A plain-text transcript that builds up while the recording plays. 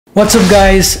What's up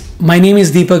guys, my name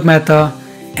is Deepak Mehta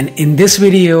and in this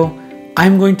video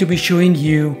I'm going to be showing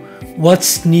you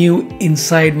what's new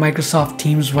inside Microsoft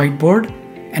Teams Whiteboard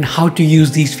and how to use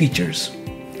these features.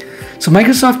 So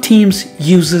Microsoft Teams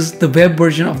uses the web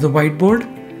version of the whiteboard,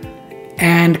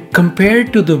 and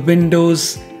compared to the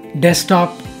Windows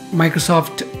desktop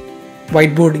Microsoft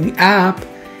whiteboarding app,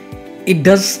 it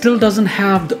still doesn't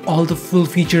have all the full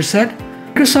feature set.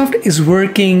 Microsoft is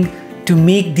working to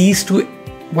make these two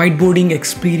whiteboarding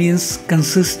experience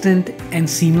consistent and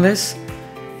seamless,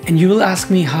 and you will ask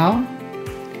me how?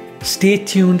 Stay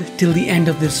tuned till the end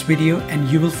of this video and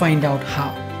you will find out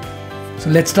how. So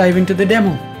let's dive into the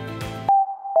demo.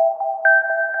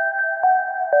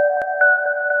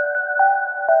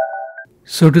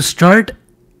 So to start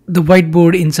the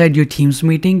whiteboard inside your Teams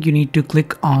meeting, you need to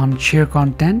click on Share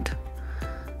Content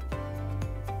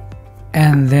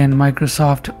and then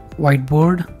Microsoft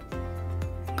Whiteboard.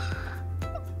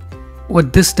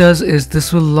 What this does is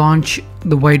this will launch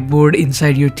the whiteboard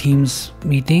inside your Teams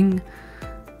meeting.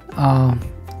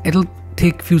 It'll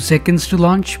take a few seconds to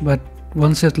launch, but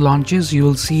once it launches, you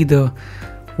will see the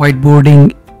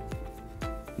whiteboarding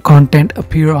content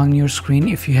appear on your screen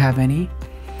if you have any.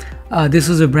 This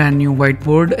is a brand new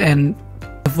whiteboard, and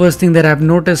the first thing that I've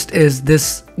noticed is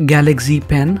this Galaxy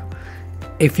pen.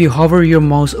 If you hover your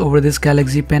mouse over this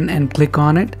Galaxy pen and click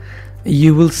on it,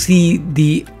 you will see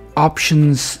the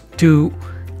options to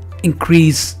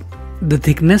increase the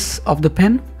thickness of the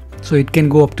pen, so it can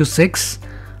go up to 6.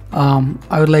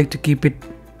 I would like to keep it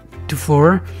to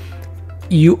 4.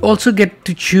 You also get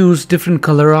to choose different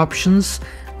color options.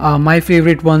 My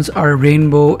favorite ones are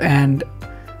rainbow and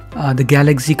the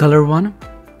Galaxy color one.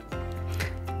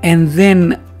 And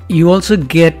then you also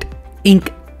get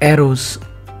ink arrows,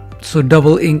 so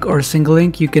double ink or single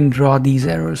ink, you can draw these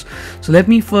arrows. So let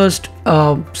me first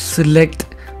select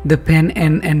the pen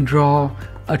and draw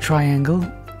a triangle,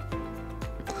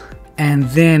 and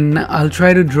then I'll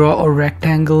try to draw a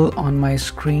rectangle on my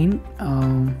screen,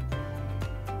 and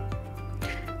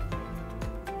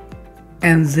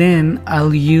then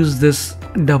I'll use this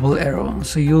double arrow,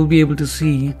 so you'll be able to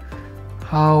see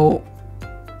how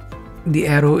the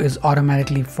arrow is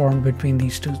automatically formed between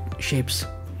these two shapes.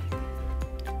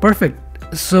 Perfect.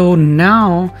 So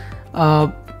now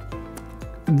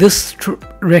this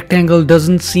rectangle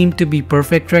doesn't seem to be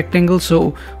perfect rectangle,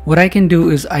 so what I can do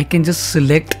is I can just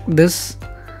select this,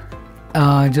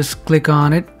 just click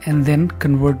on it and then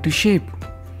convert to shape.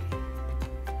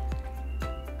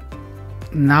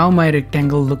 Now my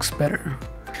rectangle looks better.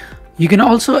 You can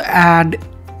also add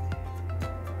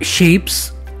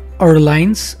shapes or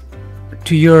lines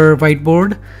to your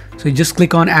whiteboard, so you just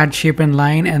click on add shape and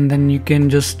line, and then you can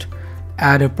just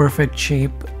add a perfect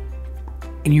shape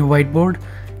in your whiteboard.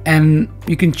 And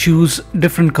you can choose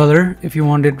different color. If you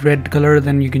wanted red color,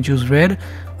 then you can choose red,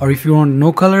 or if you want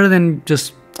no color, then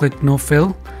just click no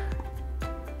fill.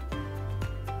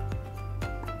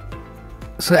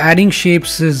 So adding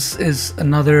shapes is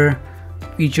another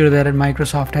feature that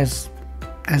Microsoft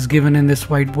has given in this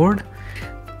whiteboard.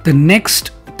 The next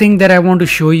thing that I want to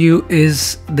show you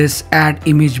is this add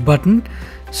image button.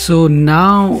 So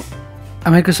now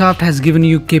Microsoft has given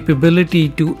you capability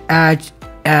to add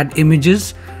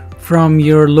images from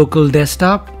your local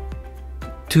desktop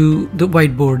to the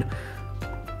whiteboard.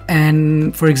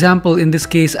 And for example, in this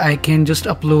case, I can just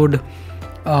upload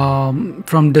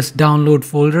from this download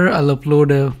folder, I'll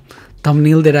upload a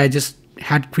thumbnail that I just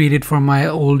had created for my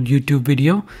old YouTube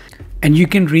video, and you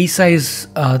can resize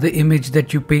the image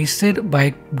that you pasted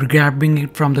by grabbing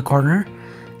it from the corner,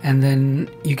 and then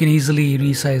you can easily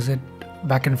resize it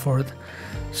back and forth.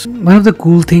 So one of the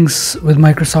cool things with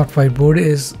Microsoft Whiteboard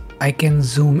is I can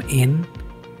zoom in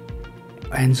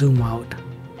and zoom out.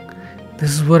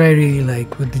 This is what I really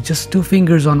like. With just 2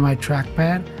 fingers on my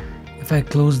trackpad, if I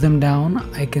close them down,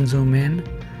 I can zoom in.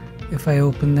 If I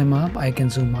open them up, I can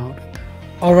zoom out.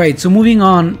 Alright, so moving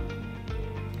on,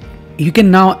 you can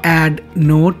now add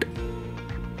note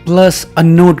plus a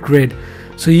note grid.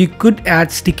 So you could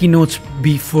add sticky notes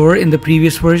before in the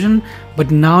previous version, but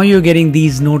now you're getting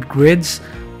these note grids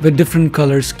with different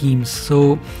color schemes.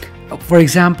 So for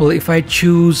example, if I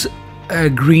choose a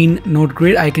green note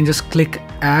grid, I can just click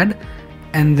add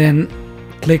and then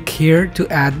click here to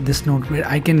add this note grid.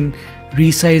 I can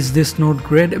resize this note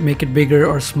grid, make it bigger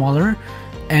or smaller,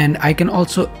 and I can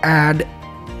also add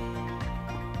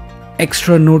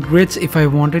extra note grids if I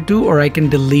wanted to, or I can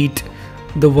delete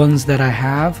the ones that I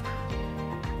have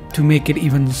to make it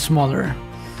even smaller.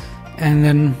 And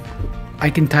then I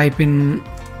can type in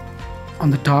on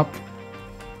the top,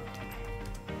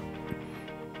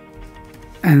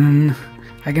 and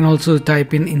I can also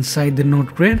type in inside the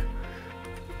note grid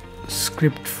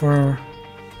script for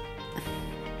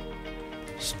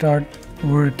start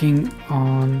working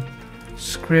on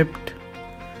script,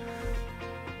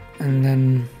 and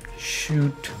then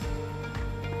shoot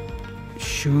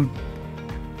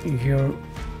your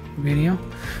video.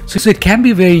 So it can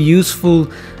be very useful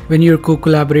when you're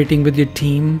co-collaborating with your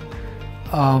team,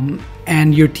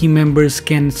 and your team members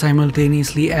can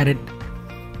simultaneously edit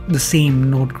the same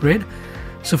note grid.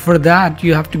 So for that,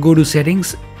 you have to go to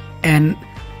settings and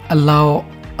allow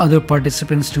other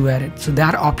participants to edit. So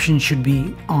that option should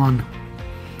be on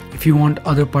if you want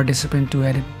other participants to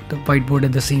edit the whiteboard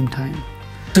at the same time.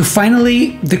 So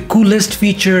finally, the coolest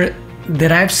feature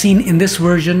that I've seen in this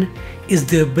version is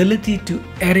the ability to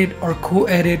edit or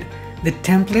co-edit the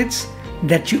templates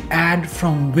that you add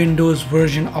from Windows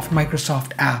version of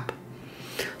Microsoft app.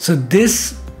 So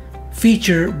this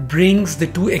feature brings the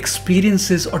two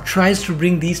experiences, or tries to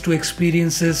bring these two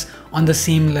experiences on the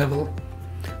same level.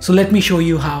 So let me show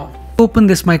you how. Open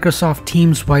this Microsoft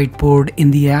Teams whiteboard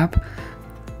in the app.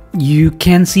 You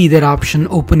can see that option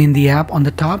open in the app on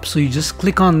the top. So you just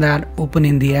click on that, open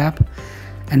in the app,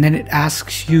 and then it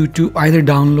asks you to either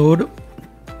download.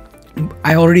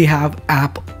 I already have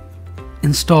app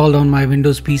installed on my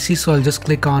Windows PC, so I'll just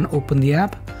click on open the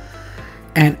app,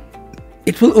 and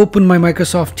it will open my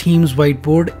Microsoft Teams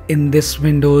whiteboard in this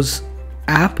Windows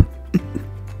app.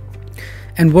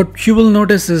 And what you will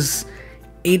notice is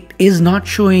it is not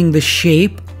showing the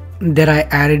shape that I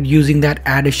added using that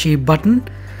add a shape button.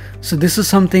 So this is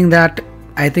something that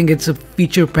I think it's a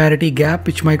feature parity gap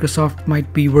which Microsoft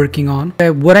might be working on.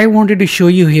 What I wanted to show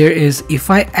you here is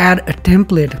if I add a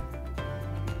template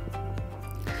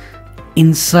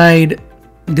inside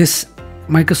this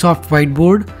Microsoft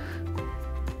whiteboard.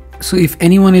 So if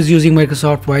anyone is using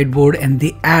Microsoft Whiteboard and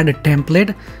they add a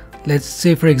template, let's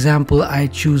say for example I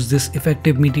choose this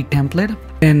effective meeting template,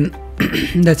 and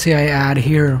let's say I add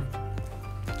here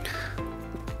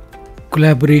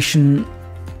collaboration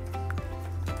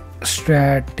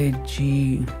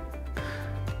strategy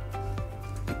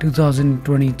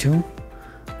 2022,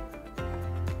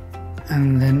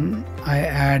 and then I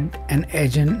add an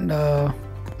agenda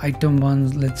item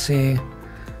 1, let's say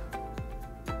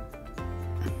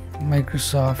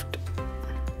Microsoft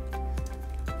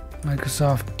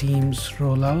Teams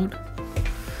rollout.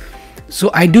 So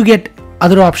I do get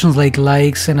other options like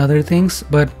likes and other things,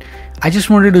 but I just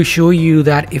wanted to show you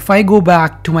that if I go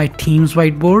back to my Teams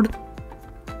whiteboard,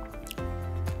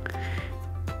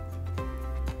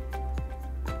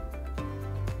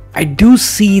 I do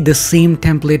see the same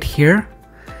template here,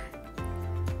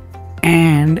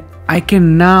 and I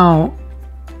can now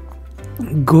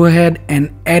go ahead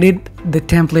and edit the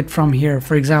template from here.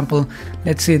 For example,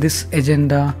 let's say this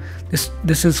agenda,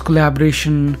 this is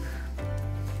collaboration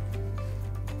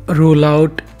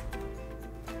rollout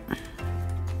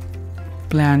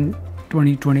plan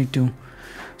 2022.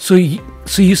 So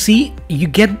you see, you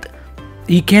can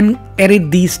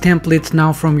edit these templates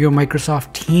now from your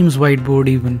Microsoft Teams whiteboard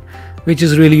even, which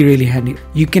is really handy.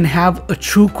 You can have a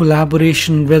true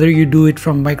collaboration whether you do it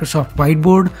from Microsoft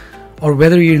Whiteboard or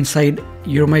whether you're inside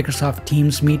your Microsoft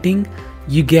Teams meeting.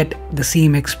 You get the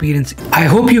same experience. I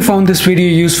hope you found this video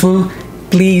useful.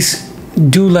 Please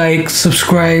do like,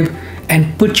 subscribe,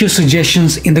 and put your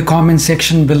suggestions in the comment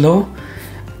section below.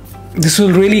 This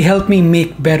will really help me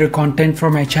make better content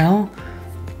for my channel.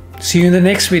 See you in the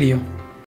next video.